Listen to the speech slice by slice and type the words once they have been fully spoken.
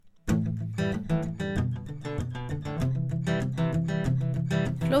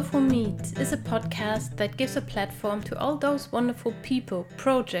Flowful Meets is a podcast that gives a platform to all those wonderful people,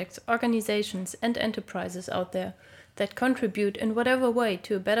 projects, organizations, and enterprises out there that contribute in whatever way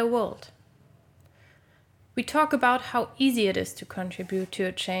to a better world. We talk about how easy it is to contribute to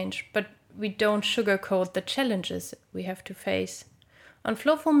a change, but we don't sugarcoat the challenges we have to face. On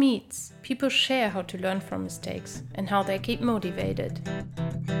Flowful Meets, people share how to learn from mistakes and how they keep motivated.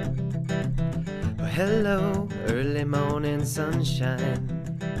 Well, hello, early morning sunshine,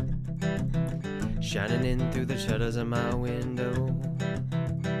 shining in through the shutters of my window.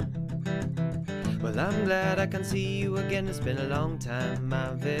 Well, I'm glad I can see you again. It's been a long time,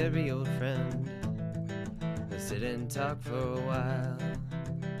 my very old friend. Let's sit and talk for a while.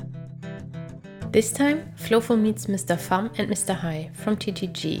 This time, Flowful meets Mr. Pham and Mr. Hai from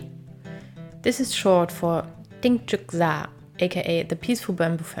TTG. This is short for Tingchuk Za, aka the Peaceful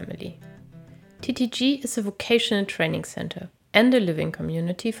Bamboo Family. TTG is a vocational training center and a living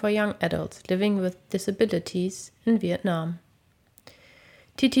community for young adults living with disabilities in Vietnam.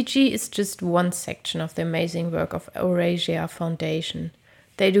 TTG is just one section of the amazing work of Eurasia Foundation.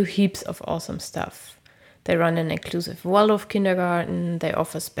 They do heaps of awesome stuff. They run an inclusive Waldorf kindergarten, they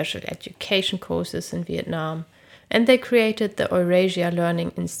offer special education courses in Vietnam, and they created the Eurasia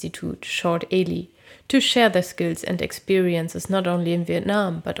Learning Institute, short ELI, to share their skills and experiences not only in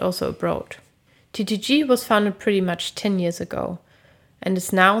Vietnam, but also abroad. TTG was founded pretty much 10 years ago, and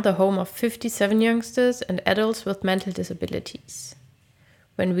is now the home of 57 youngsters and adults with mental disabilities.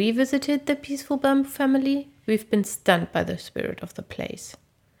 When we visited the Peaceful Bamboo Family, we've been stunned by the spirit of the place.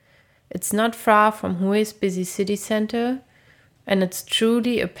 It's not far from Hue's busy city center, and it's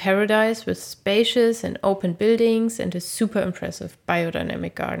truly a paradise with spacious and open buildings and a super impressive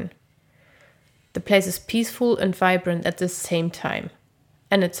biodynamic garden. The place is peaceful and vibrant at the same time,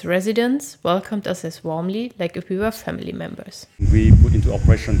 and its residents welcomed us as warmly like if we were family members. We put into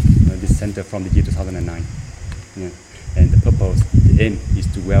operation this center from the year 2009. And the purpose, the aim is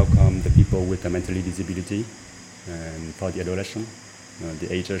to welcome the people with a mental disability and for the adolescent.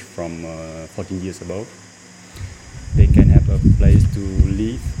 The ages from 14 years above. They can have a place to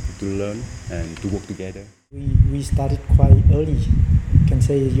live, to learn, and to work together. We started quite early. You can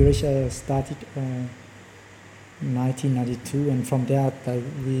say Eurasia started 1992, and from there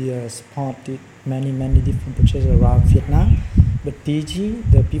we supported many different projects around Vietnam. But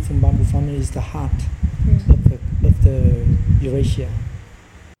TG, the Peaceful Bamboo Family, is the heart of the Eurasia.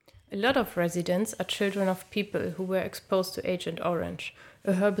 A lot of residents are children of people who were exposed to Agent Orange,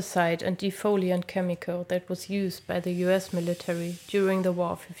 a herbicide and defoliant chemical that was used by the US military during the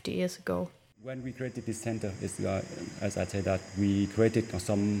war 50 years ago. When we created this center, as I said, that we created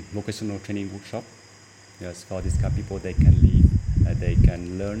some vocational training workshop. Yes, for these kind of people, they can live, they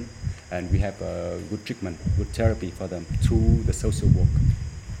can learn, and we have a good treatment, good therapy for them through the social work.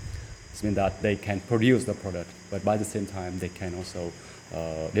 It means that they can produce the product, but by the same time, they can also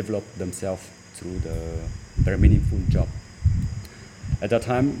develop themselves through the very meaningful job. At that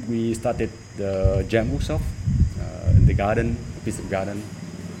time, we started the jam workshop in the garden, a piece of garden,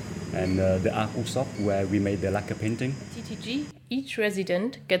 and the art workshop where we made the lacquer painting. At TTG, each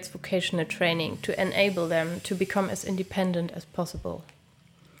resident gets vocational training to enable them to become as independent as possible.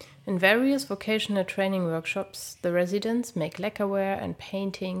 In various vocational training workshops, the residents make lacquerware and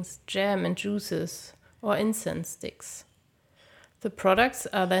paintings, jam and juices, or incense sticks. The products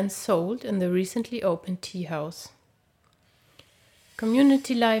are then sold in the recently opened tea house.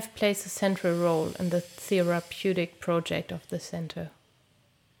 Community life plays a central role in the therapeutic project of the center.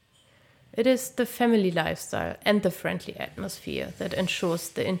 It is the family lifestyle and the friendly atmosphere that ensures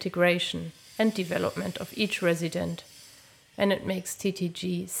the integration and development of each resident, and it makes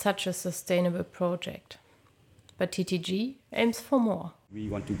TTG such a sustainable project. But TTG aims for more. We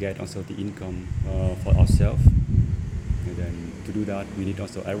want to get also the income for ourselves. And then to do that, we need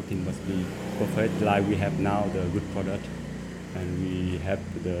also everything must be perfect. Like we have now the good product, and we have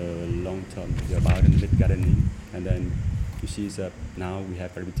the long-term the gardening. And then you see that now we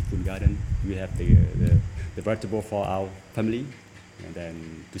have a beautiful garden. We have the vegetable for our family, and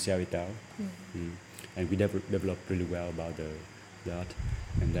then to share it out. And we develop really well about that.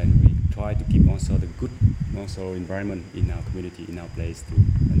 And then we try to keep also the good environment in our community, in our place too.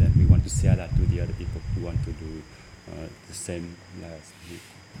 And then we want to share that to the other people who want to do the same as we.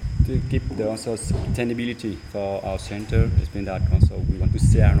 To keep the also sustainability for our center, it's been that also we want to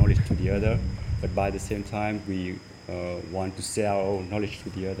share our knowledge to the other, but by the same time we want to share our own knowledge to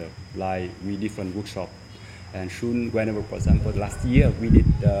the other, like we different workshop. And soon, whenever, for example, last year we did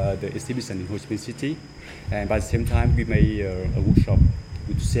the exhibition in Ho Chi Minh City, and by the same time we made a workshop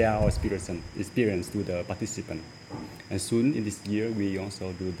to share our experience to the participants. And soon in this year, we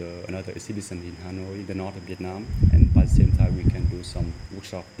also do another exhibition in Hanoi, in the north of Vietnam. And by the same time, we can do some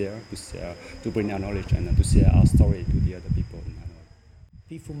workshop there to bring our knowledge and to share our story to the other people in Hanoi.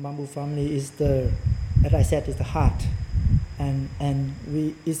 Phi Phuong Bamboo Family is as I said, is the heart, and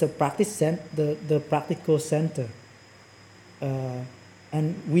is the practical center,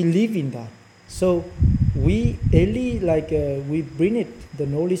 and we live in that. So we really we bring it, the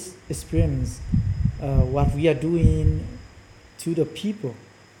knowledge, experience, what we are doing to the people,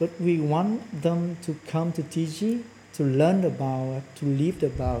 but we want them to come to TG to learn about, to live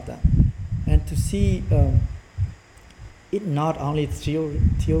about that, and to see it not only theory,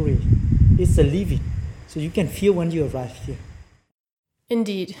 it's a living. So you can feel when you arrive here.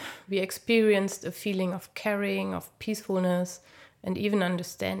 Indeed, we experienced a feeling of caring, of peacefulness, and even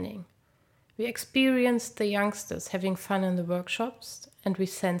understanding. We experienced the youngsters having fun in the workshops, and we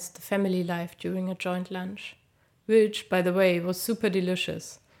sensed the family life during a joint lunch, which, by the way, was super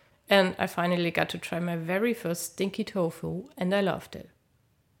delicious. And I finally got to try my very first stinky tofu, and I loved it.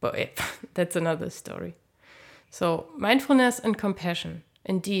 But yeah, that's another story. So, mindfulness and compassion,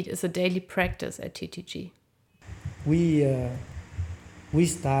 indeed, is a daily practice at TTG. We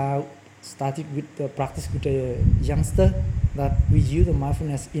started with the practice with the youngster, that we use the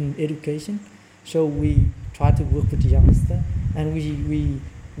mindfulness in education. So we try to work with the youngster, and we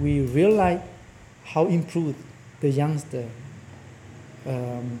realize how improve the youngster.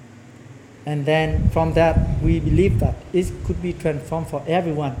 And then from that, we believe that it could be transformed for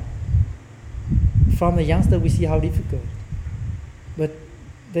everyone. From the youngster, we see how difficult, but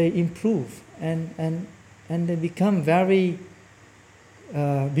they improve and they become very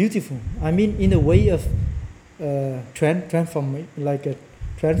beautiful. I mean, in a way of transform,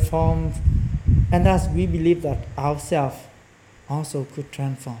 and that's we believe that ourselves also could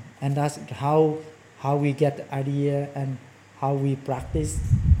transform, and that's how we get the idea and how we practice,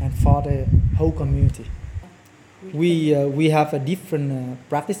 and for the whole community. We have a different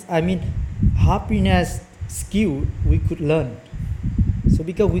practice. I mean, happiness skill we could learn. So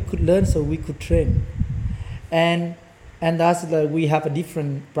because we could learn, so we could train, and that's we have a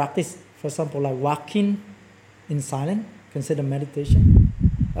different practice. For example, like walking in silence, consider meditation.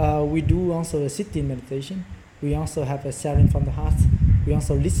 We do also a sitting meditation. We also have a sharing from the heart. We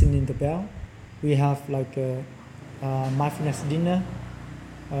also listen in the bell. We have like a mindfulness dinner.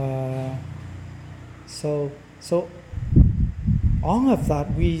 So all of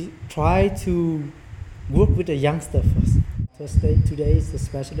that we try to work with the youngster first. Today is a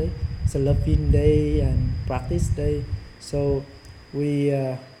special day. It's a loving day and practice day. So we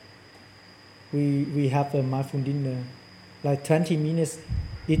have a mindful dinner, like 20 minutes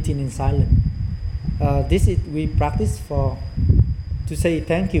eating in silence. We practice to say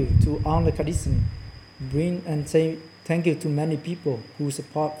thank you to all the Kadison, bring and say thank you to many people who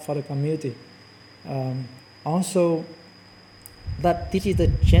support for the community. Also, that this is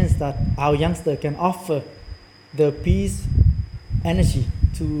the chance that our youngster can offer the peace energy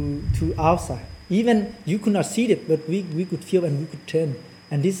to outside. Even you could not see it, but we could feel and we could turn.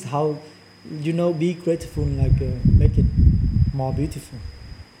 And this is how, be grateful, make it more beautiful.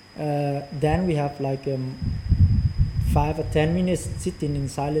 Then we have 5 or 10 minutes sitting in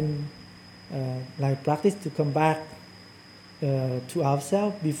silence, practice to come back to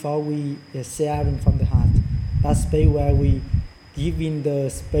ourselves before we sharing from the heart. That space where we give in the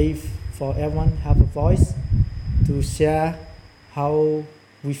space for everyone have a voice to share how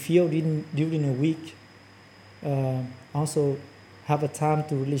we feel during a week. Also have a time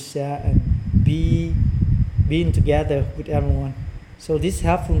to really share and being together with everyone. So this is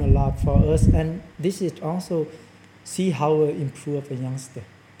helpful a lot for us, and this is also see how we improve a youngster.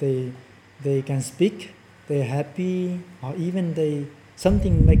 They can speak, they're happy, or even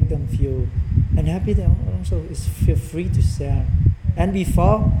something make them feel unhappy. They also feel free to share. And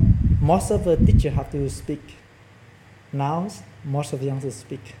before, most of the teachers have to speak. Now, most of the youngsters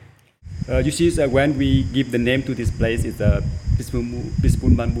speak. You see that when we give the name to this place, it's the Phi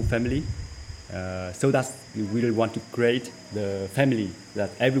Phuong Bamboo family. So that we really want to create the family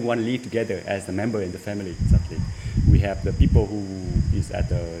that everyone live together as a member in the family. Exactly. We have the people who is at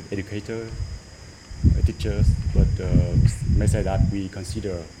the educator, teachers, but may say that we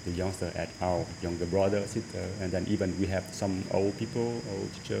consider the youngster as our younger brother, sister, and then even we have some old people, old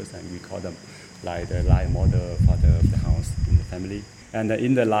teachers, and we call them like the life model, father of the house in the family. And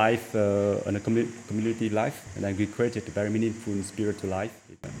in the life, in the community life, and then we created a very meaningful spiritual life.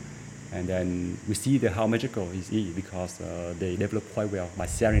 And then we see how magical it is because they develop quite well by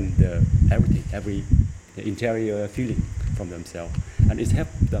sharing every interior feeling from themselves, and it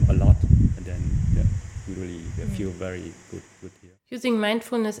helped them a lot. And then we really feel very good here. Using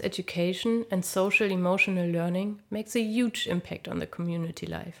mindfulness education and social emotional learning makes a huge impact on the community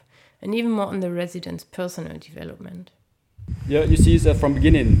life and even more on the residents' personal development. Yeah, you see, from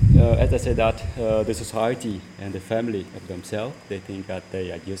beginning, as I said, that the society and the family of themselves, they think that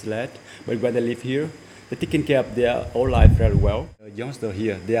they are useless. But when they live here, they're taking care of their whole life very well. Youngsters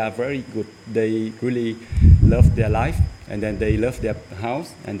here, they are very good. They really love their life, and then they love their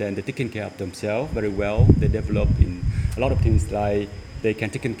house, and then they're taking care of themselves very well. They develop in a lot of things, like they can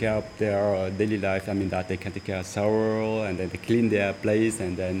take care of their daily life. I mean that they can take care of shower, and then they clean their place,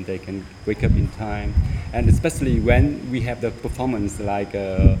 and then they can wake up in time. And especially when we have the performance, like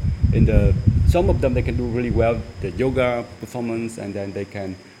some of them, they can do really well the yoga performance, and then they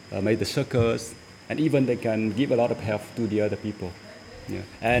can make the circus, and even they can give a lot of help to the other people. Yeah.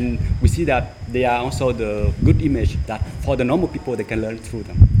 And we see that they are also the good image that for the normal people they can learn through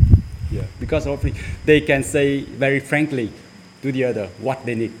them. Yeah. Because hopefully they can say very frankly to the other what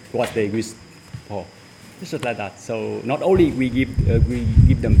they need, what they wish for. It's just like that. So not only we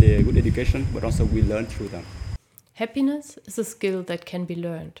give them the good education, but also we learn through them. Happiness is a skill that can be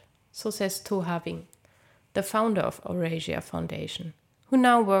learned, so says To Having, the founder of Eurasia Foundation, who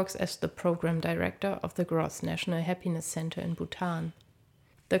now works as the program director of the Gross National Happiness Center in Bhutan.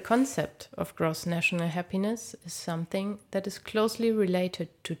 The concept of gross national happiness is something that is closely related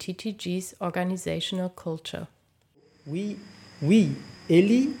to TTG's organizational culture. We,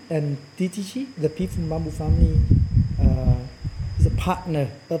 Eli and TTG, the People Bamboo family, is a partner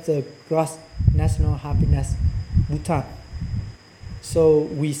of the Gross National Happiness Bhutan. So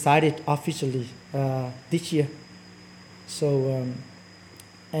we signed officially this year. So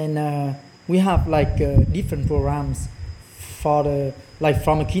we have different programs for the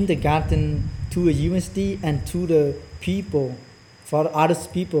from a kindergarten to a university and to the people, for other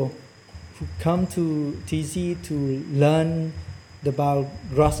people who come to TC to learn about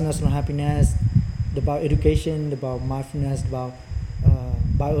gross national happiness, about education, about mindfulness, about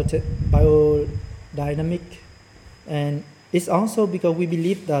biodynamic. And it's also because we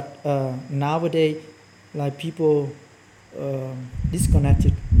believe that nowadays people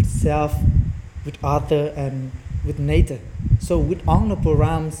disconnected with self, with other, and with nature. So with all the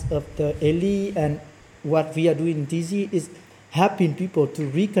programs of the Eli and what we are doing in TZ is helping people to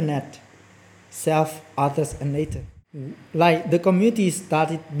reconnect self, others, and nature. The community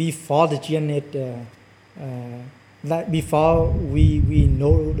started before the GeoNet, before we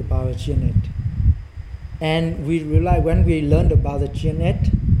know about GeoNet. And we realized when we learned about the GeoNet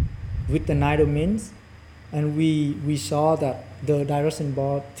with the 9 domains, and we saw that the direction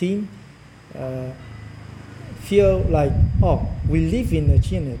board team feel we live in the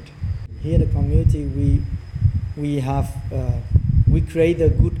GeoNet. Here the community, we create a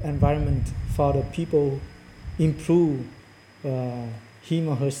good environment for the people improve him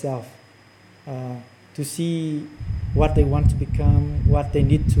or herself, to see what they want to become, what they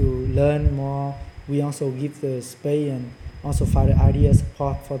need to learn more. We also give the space and also find the idea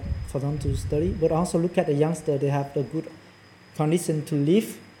support for them to study, but also look at the youngster. They have the good condition to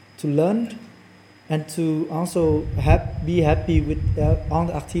live, to learn, and to also be happy with all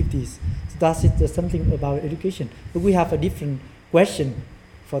the activities. So that's something about education. But we have a different question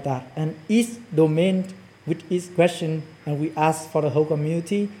for that, and each domain with each question, and we ask for the whole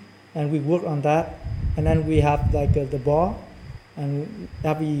community, and we work on that, and then we have the board, and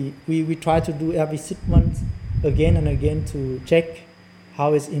we try to do every 6 months again and again to check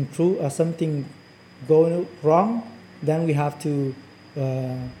how it's improved or something going wrong. Then we have to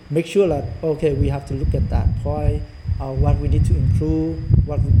make sure that we have to look at that point, what we need to improve,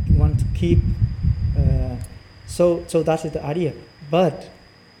 what we want to keep. So that is the idea. But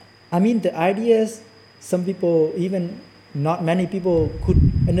I mean the ideas, some people, even not many people could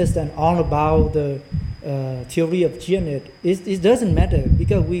understand all about the theory of GeoNet. It doesn't matter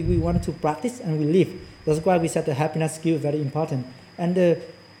because we want to practice and we live. That's why we said the happiness skill is very important. And the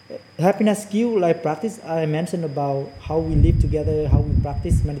happiness skill like practice, I mentioned about how we live together, how we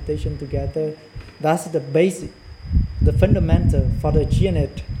practice meditation together. That's the basic, the fundamental for the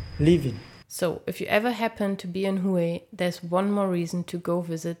GeoNet living. So, if you ever happen to be in Hue, there's one more reason to go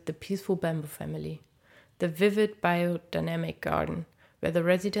visit the Peaceful Bamboo family, the vivid biodynamic garden, where the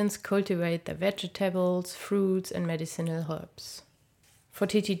residents cultivate their vegetables, fruits, and medicinal herbs. For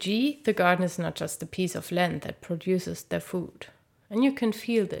TTG, the garden is not just a piece of land that produces their food. And you can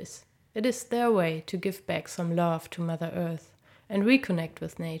feel this. It is their way to give back some love to Mother Earth and reconnect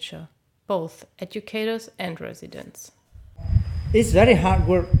with nature, both educators and residents. It's very hard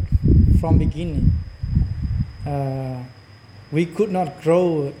work from beginning. We could not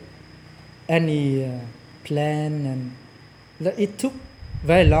grow any plant, and it took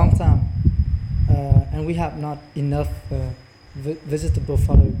very long time, and we have not enough vegetable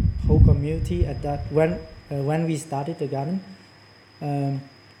for the whole community at that when we started the garden.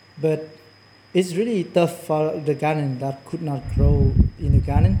 But it's really tough for the garden that could not grow in the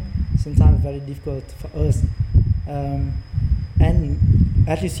garden. Sometimes very difficult for us. And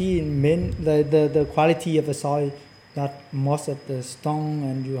as you see, the quality of the soil, that most of the stone,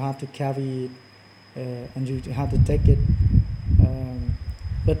 and you have to carry it, and you have to take it.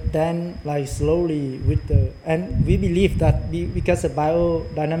 But then, like slowly and we believe that because the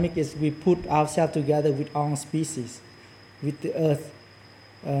biodynamic is we put ourselves together with all species, with the earth,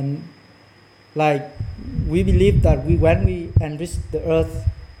 and like we believe that when we enrich the earth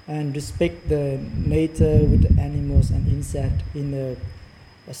and respect the nature with the animals and insects in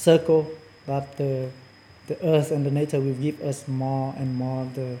a circle, that the earth and the nature will give us more and more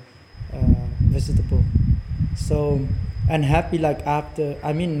the vegetable. So and happy, like after,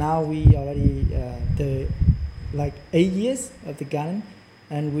 now we already the like 8 years of the garden,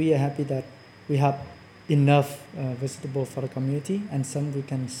 and we are happy that we have enough vegetable for the community, and some we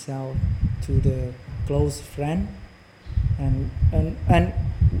can sell to the close friend, and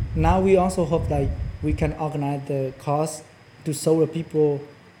now we also hope like we can organize the course to show the people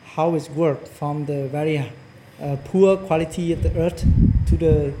how it works from the very poor quality of the earth to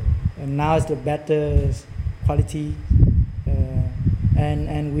the now it's the better quality,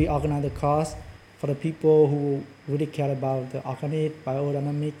 and we organize the course for the people who really care about the organic,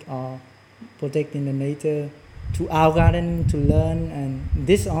 biodynamic, or protecting the nature to our garden to learn, and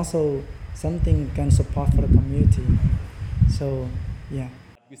this also something can support for the community. So yeah.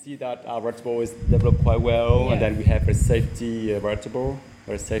 We see that our vegetable is developed quite well, and then we have a safety vegetable,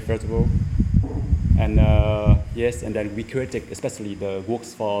 very safe vegetable. And yes, and then we created especially the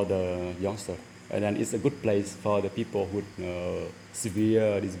works for the youngster. And then it's a good place for the people with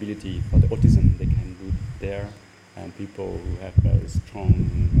severe disability, for the autism, they can do there. And people who have very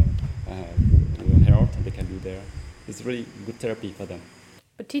strong health, they can do there. It's really good therapy for them.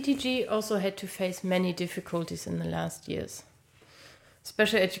 But TTG also had to face many difficulties in the last years.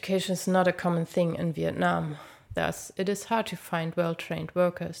 Special education is not a common thing in Vietnam. Thus, it is hard to find well-trained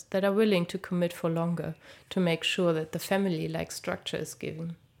workers that are willing to commit for longer to make sure that the family-like structure is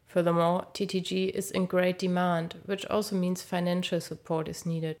given. Furthermore, TTG is in great demand, which also means financial support is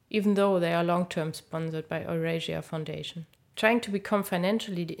needed, even though they are long-term sponsored by Eurasia Foundation. Trying to become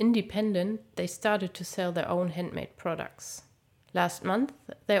financially independent, they started to sell their own handmade products. Last month,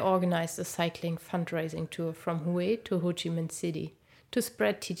 they organized a cycling fundraising tour from Hue to Ho Chi Minh City to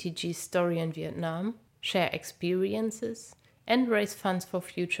spread TTG's story in Vietnam, share experiences, and raise funds for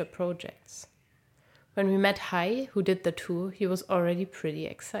future projects. When we met Hai, who did the tour, he was already pretty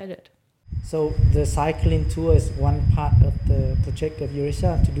excited. So the cycling tour is one part of the project of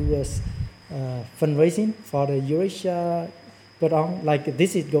Eurasia to do as fundraising for the Eurasia, but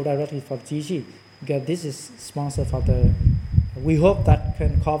this is go directly for TTG, because this is sponsored for the. We hope that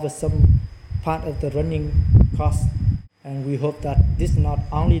can cover some part of the running cost, and we hope that this is not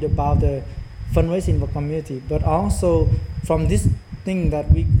only about the fundraising for community, but also from this thing that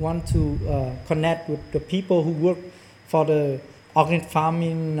we want to connect with the people who work for the organic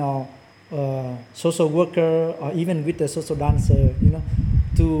farming or social worker, or even with the social dancer,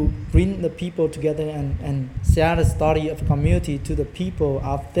 to bring the people together and share the story of the community to the people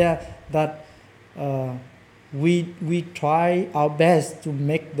out there, that we try our best to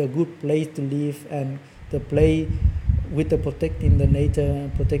make the good place to live, and the place with the protecting the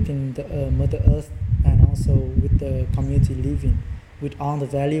nature, protecting the Mother Earth, and also with the community living, with all the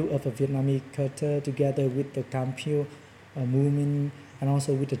value of the Vietnamese culture, together with the Cam Phu movement, and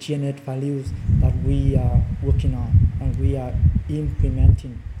also with the GNH values that we are working on and we are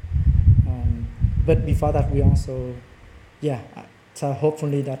implementing. But before that, we also, so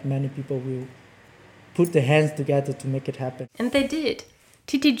hopefully that many people will put their hands together to make it happen. And they did.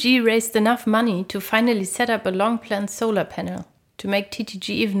 TTG raised enough money to finally set up a long-planned solar panel to make TTG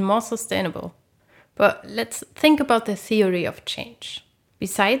even more sustainable. But let's think about the theory of change.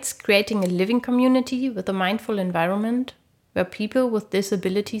 Besides creating a living community with a mindful environment, where people with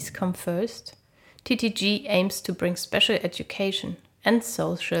disabilities come first, TTG aims to bring special education and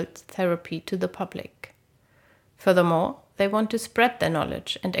social therapy to the public. Furthermore, they want to spread their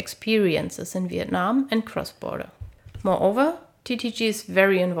knowledge and experiences in Vietnam and cross-border. Moreover, TTG is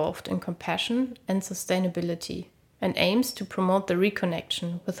very involved in compassion and sustainability and aims to promote the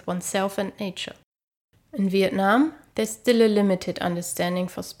reconnection with oneself and nature. In Vietnam, there's still a limited understanding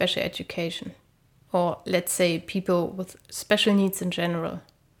for special education, or let's say people with special needs in general.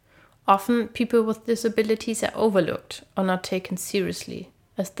 Often, people with disabilities are overlooked or not taken seriously,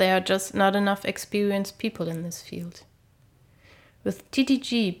 as there are just not enough experienced people in this field. With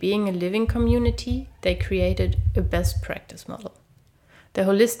TTG being a living community, they created a best practice model. The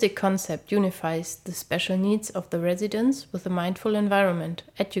holistic concept unifies the special needs of the residents with a mindful environment,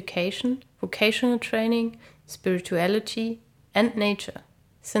 education, vocational training, spirituality, and nature.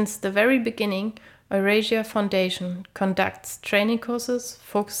 Since the very beginning, Eurasia Foundation conducts training courses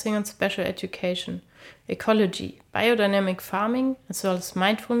focusing on special education, ecology, biodynamic farming, as well as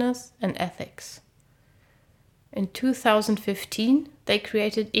mindfulness and ethics. In 2015, they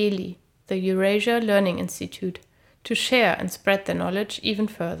created ELI, the Eurasia Learning Institute, to share and spread their knowledge even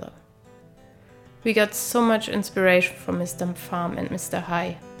further. We got so much inspiration from Mr. Pham and Mr.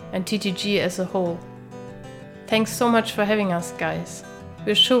 Hai, and TTG as a whole. Thanks so much for having us, guys.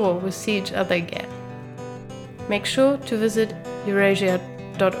 We're sure we'll see each other again. Make sure to visit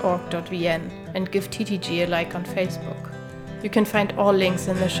eurasia.org.vn and give TTG a like on Facebook. You can find all links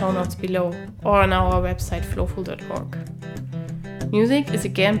in the show notes below or on our website flowful.org. Music is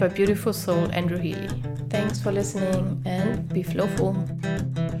again by beautiful soul Andrew Healy. Thanks for listening and be flowful.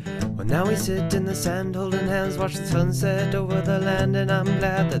 Well, now we sit in the sand holding hands, watch the sunset over the land, and I'm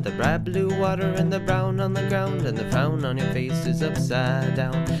glad that the bright blue water and the brown on the ground and the frown on your face is upside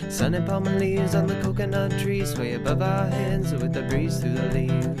down. Sun and palm and leaves on the coconut trees sway above our heads with the breeze through the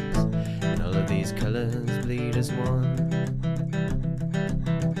leaves, and all of these colors bleed as one.